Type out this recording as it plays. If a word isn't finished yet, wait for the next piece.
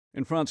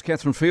In France,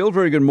 Catherine Field,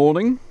 very good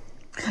morning.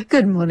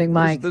 Good morning,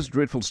 Mike. This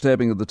dreadful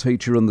stabbing of the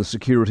teacher and the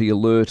security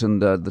alert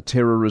and the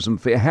terrorism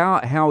fear.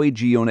 How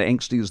edgy and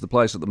angsty is the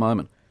place at the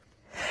moment?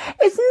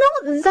 It's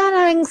not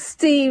that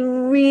angsty,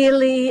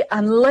 really,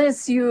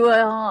 unless you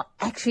are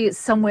actually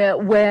somewhere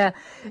where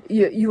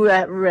you are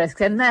at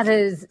risk, and that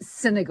is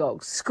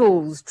synagogues,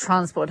 schools,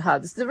 transport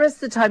hubs. The rest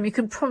of the time, you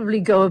can probably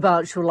go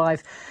about your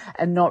life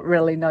and not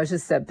really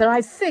notice that. But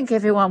I think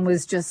everyone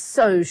was just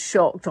so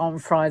shocked on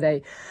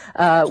Friday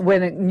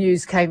when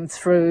news came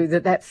through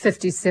that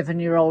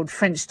 57-year-old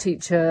French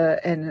teacher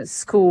in a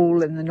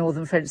school in the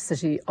northern French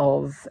city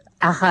of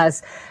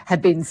Arras had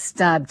been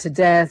stabbed to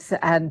death,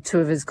 and two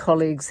of his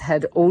colleagues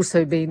had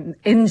also been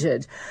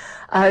injured.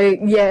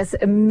 Yes,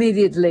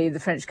 immediately the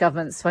French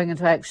government swung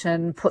into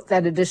action, put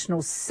that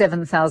additional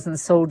 7,000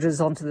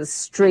 soldiers onto the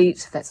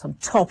street. That's on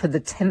top of the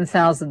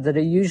 10,000 that are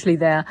usually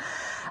there.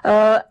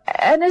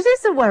 And it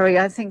is a worry,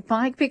 I think,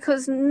 Mike,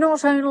 because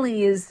not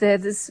only is there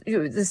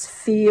this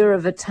fear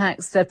of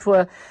attacks that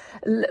are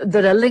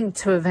linked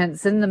to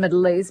events in the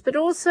Middle East, but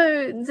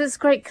also this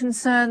great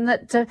concern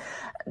that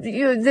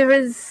there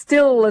is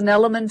still an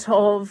element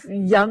of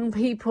young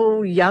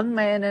people, young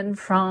men in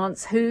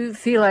France who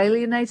feel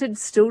alienated,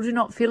 still do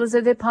not feel as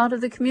though they're part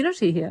of the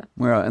community here.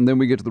 Well, and then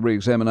we get to the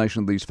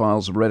re-examination of these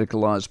files of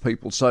radicalised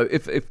people. So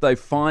if they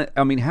find,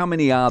 how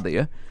many are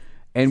there?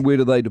 And where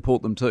do they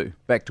deport them to?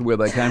 Back to where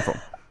they came from?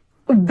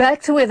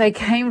 Back to where they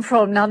came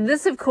from. Now,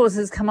 this, of course,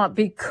 has come up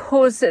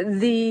because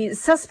the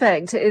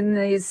suspect in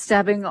the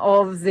stabbing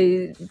of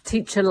the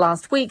teacher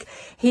last week,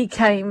 he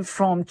came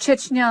from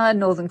Chechnya,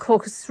 Northern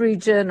Caucasus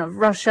region of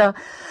Russia.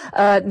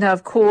 Now,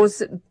 of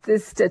course,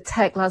 this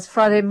attack last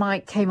Friday,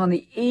 Mike, came on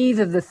the eve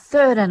of the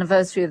third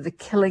anniversary of the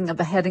killing and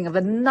beheading of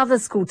another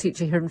school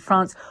teacher here in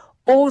France.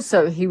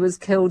 Also, he was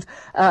killed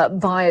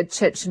by a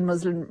Chechen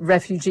Muslim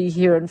refugee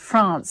here in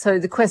France. So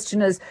the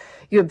question is,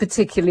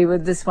 particularly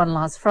with this one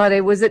last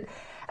Friday, was it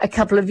a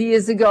couple of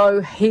years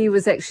ago he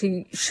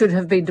should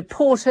have been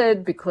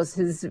deported because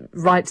his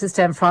right to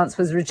stay in France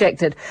was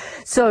rejected.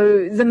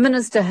 So the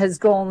minister has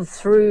gone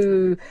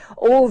through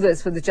all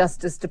this with the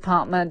Justice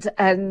Department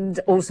and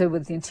also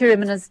with the Interior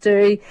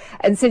Ministry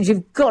and said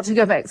you've got to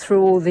go back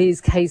through all these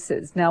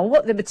cases. Now,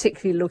 what they're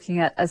particularly looking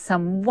at are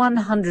some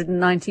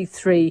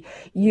 193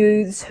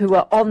 youths who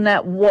are on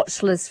that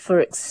watch list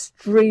for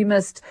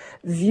extremist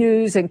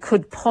views and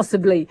could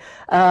possibly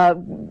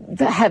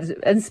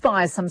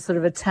inspire some sort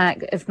of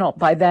attack, if not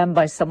by them,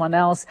 by someone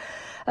else.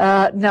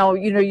 Now,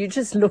 you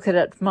just look at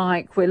it,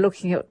 Mike, we're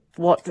looking at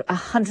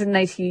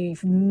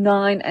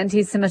 189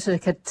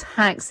 anti-Semitic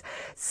attacks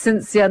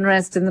since the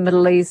unrest in the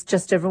Middle East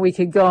just over a week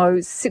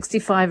ago,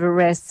 65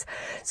 arrests.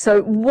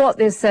 So what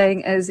they're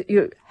saying is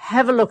you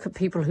have a look at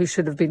people who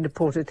should have been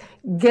deported,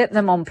 get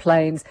them on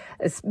planes,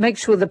 make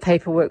sure the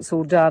paperwork's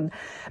all done.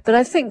 But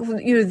I think,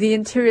 the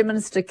Interior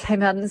Minister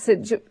came out and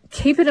said,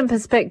 keep it in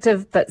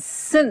perspective, but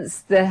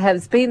since there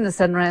has been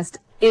this unrest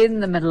in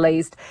the Middle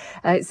East,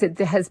 it said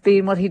there has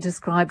been what he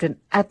described an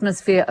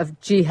atmosphere of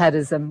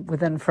jihadism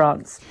within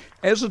France.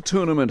 As a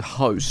tournament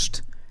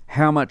host,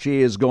 how much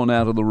air has gone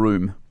out of the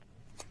room?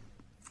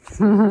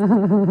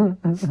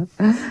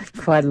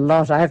 Quite a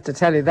lot, I have to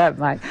tell you that,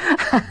 Mike.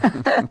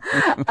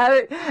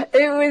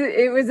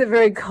 It was a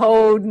very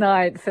cold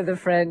night for the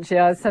French.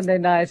 Sunday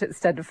night at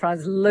Stade de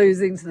France,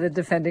 losing to the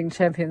defending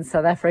champion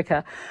South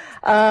Africa.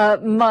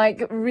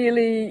 Mike,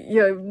 really,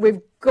 we've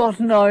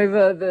gotten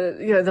over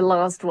the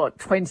last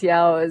 20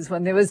 hours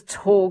when there was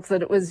talk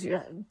that it was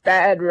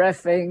bad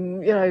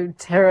reffing,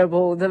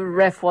 terrible, the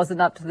ref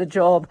wasn't up to the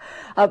job.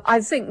 I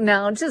think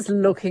now, just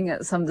looking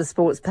at some of the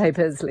sports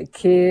papers,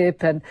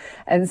 L'Equipe,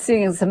 and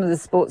seeing some of the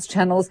sports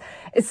channels,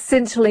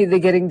 essentially they're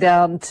getting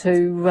down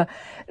to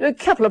a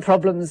couple of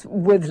problems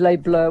with Les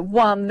Bleus.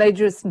 One, they're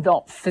just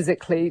not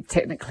physically,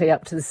 technically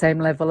up to the same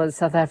level as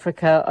South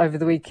Africa over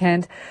the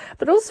weekend,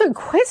 but also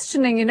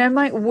questioning,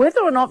 Mike,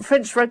 whether or not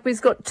French rugby's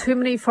got too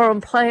many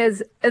foreign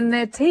players in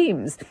their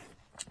teams.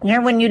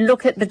 When you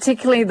look at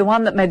particularly the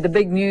one that made the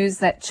big news,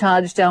 that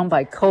charge down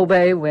by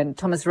Colbe when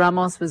Thomas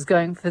Ramos was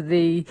going for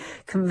the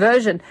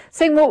conversion,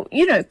 saying, well,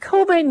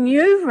 Colbe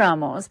knew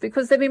Ramos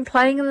because they've been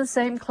playing in the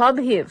same club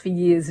here for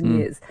years and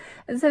years.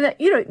 And so that,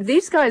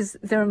 these guys,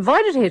 they're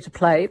invited here to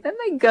play, then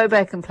they go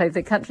back and play for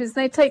their countries,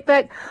 and they take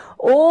back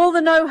all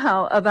the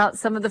know-how about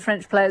some of the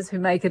French players who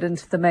make it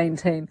into the main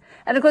team.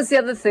 And of course, the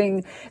other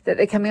thing that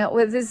they're coming up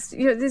with is,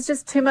 there's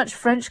just too much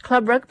French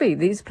club rugby.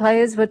 These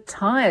players were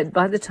tired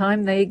by the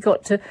time they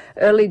got to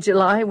early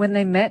July when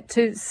they met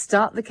to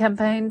start the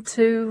campaign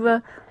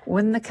to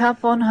win the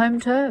cup on home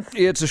turf.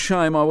 Yeah, it's a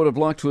shame. I would have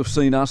liked to have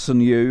seen us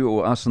and you,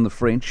 or us and the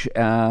French.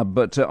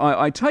 But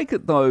I take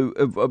it, though,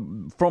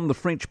 from the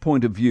French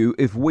point of view,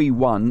 if we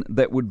won,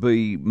 that would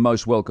be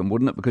most welcome,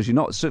 wouldn't it? Because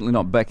you're certainly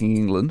not backing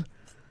England,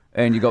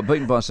 and you got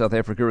beaten by South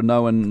Africa, and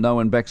no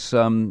one backs,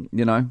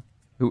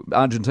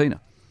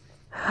 Argentina.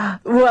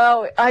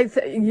 Well,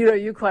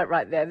 you're quite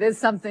right there. There's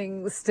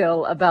something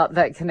still about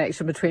that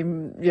connection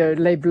between,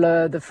 Les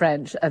Bleus, the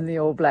French, and the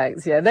All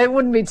Blacks. Yeah, they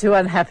wouldn't be too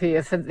unhappy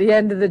if at the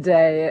end of the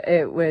day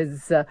it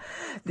was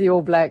the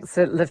All Blacks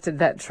that lifted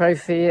that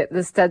trophy at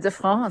the Stade de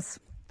France.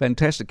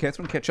 Fantastic,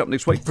 Catherine. Catch up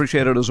next week.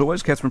 Appreciate it as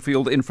always. Catherine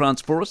Field in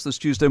France for us this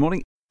Tuesday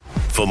morning.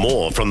 For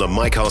more from the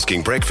Mike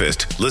Hosking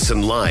Breakfast,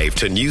 listen live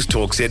to News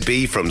Talk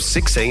ZB from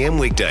 6 a.m.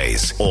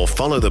 weekdays or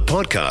follow the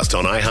podcast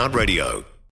on iHeartRadio.